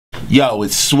Yo,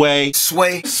 it's Sway.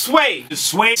 Sway. Sway.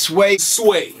 Sway. Sway.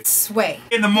 Sway. Sway.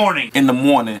 In the morning. In the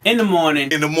morning. In the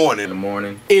morning. In the morning. In the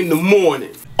morning. In the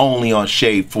morning. Only on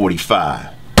Shade 45.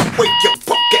 Wake your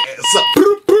fuck ass up.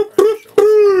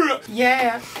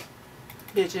 Yeah.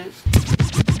 Bitches.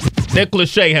 Nick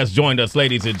Lachey has joined us,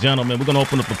 ladies and gentlemen. We're going to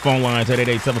open up the phone lines at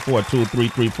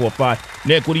 888-742-3345.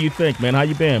 Nick, what do you think, man? How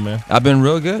you been, man? I've been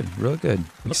real good, real good.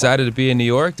 Excited to be in New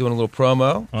York, doing a little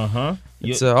promo. Uh-huh.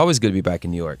 It's always good to be back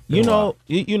in New York. You know,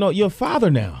 you're a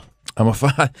father now. I'm a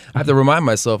father. I have to remind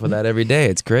myself of that every day.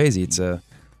 It's crazy. It's a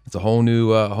whole new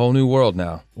world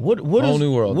now. What whole is,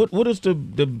 new world. What is the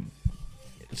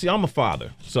See, I'm a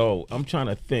father, so I'm trying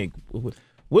to think.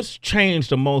 What's changed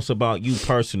the most about you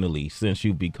personally since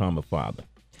you become a father?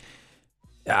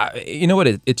 You know what?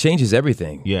 It changes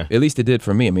everything. Yeah. At least it did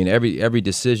for me. I mean, every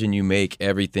decision you make,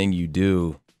 everything you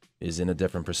do is in a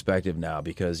different perspective now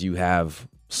because you have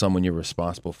someone you're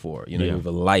responsible for. You know, you have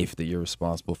a life that you're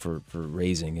responsible for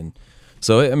raising. And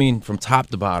so, I mean, from top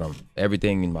to bottom,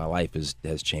 everything in my life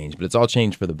has changed, but it's all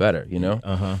changed for the better, you know?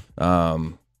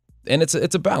 And it's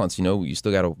a balance, you know. You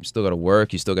still gotta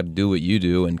work, you still gotta do what you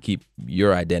do and keep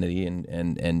your identity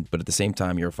and but at the same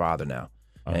time you're a father now.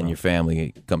 And your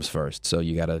family comes first. So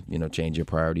you gotta, you know, change your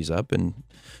priorities up and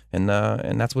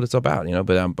that's what it's about, you know.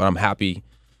 But I'm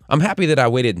happy that I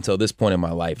waited until this point in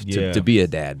my life to be a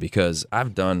dad because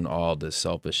I've done all this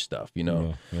selfish stuff, you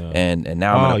know. And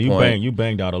now I'm at a point. You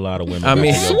banged out a lot of women. I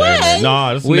mean,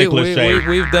 no, this is Nick Lachey.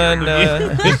 We've done.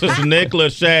 This is Nick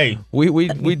Lachey.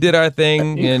 We did our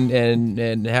thing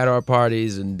and had our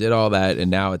parties and did all that,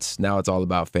 and now it's all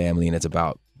about family and it's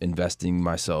about investing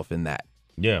myself in that.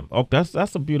 Yeah. Oh,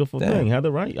 that's a beautiful thing,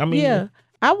 Heather. Right? I mean, yeah.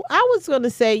 I was gonna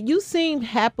say you seemed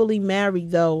happily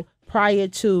married though prior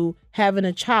to having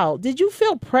a child. Did you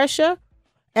feel pressure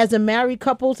as a married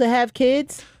couple to have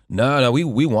kids? No,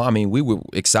 we want. I mean, we were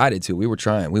excited to. We were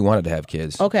trying. We wanted to have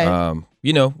kids. Okay.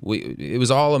 You know, it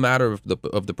was all a matter of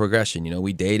the progression. You know,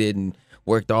 we dated and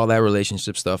worked all that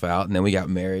relationship stuff out, and then we got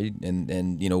married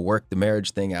and you know worked the marriage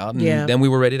thing out, and then we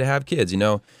were ready to have kids. You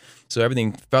know. So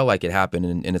everything felt like it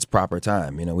happened in its proper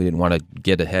time. You know, we didn't want to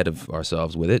get ahead of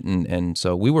ourselves with it. And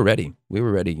so we were ready. We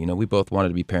were ready. You know, we both wanted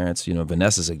to be parents. You know,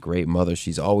 Vanessa's a great mother.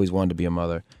 She's always wanted to be a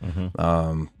mother.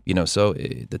 You know, so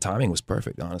the timing was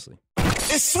perfect, honestly.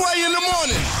 It's Sway in the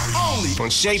morning, only on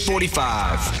Shade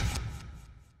 45.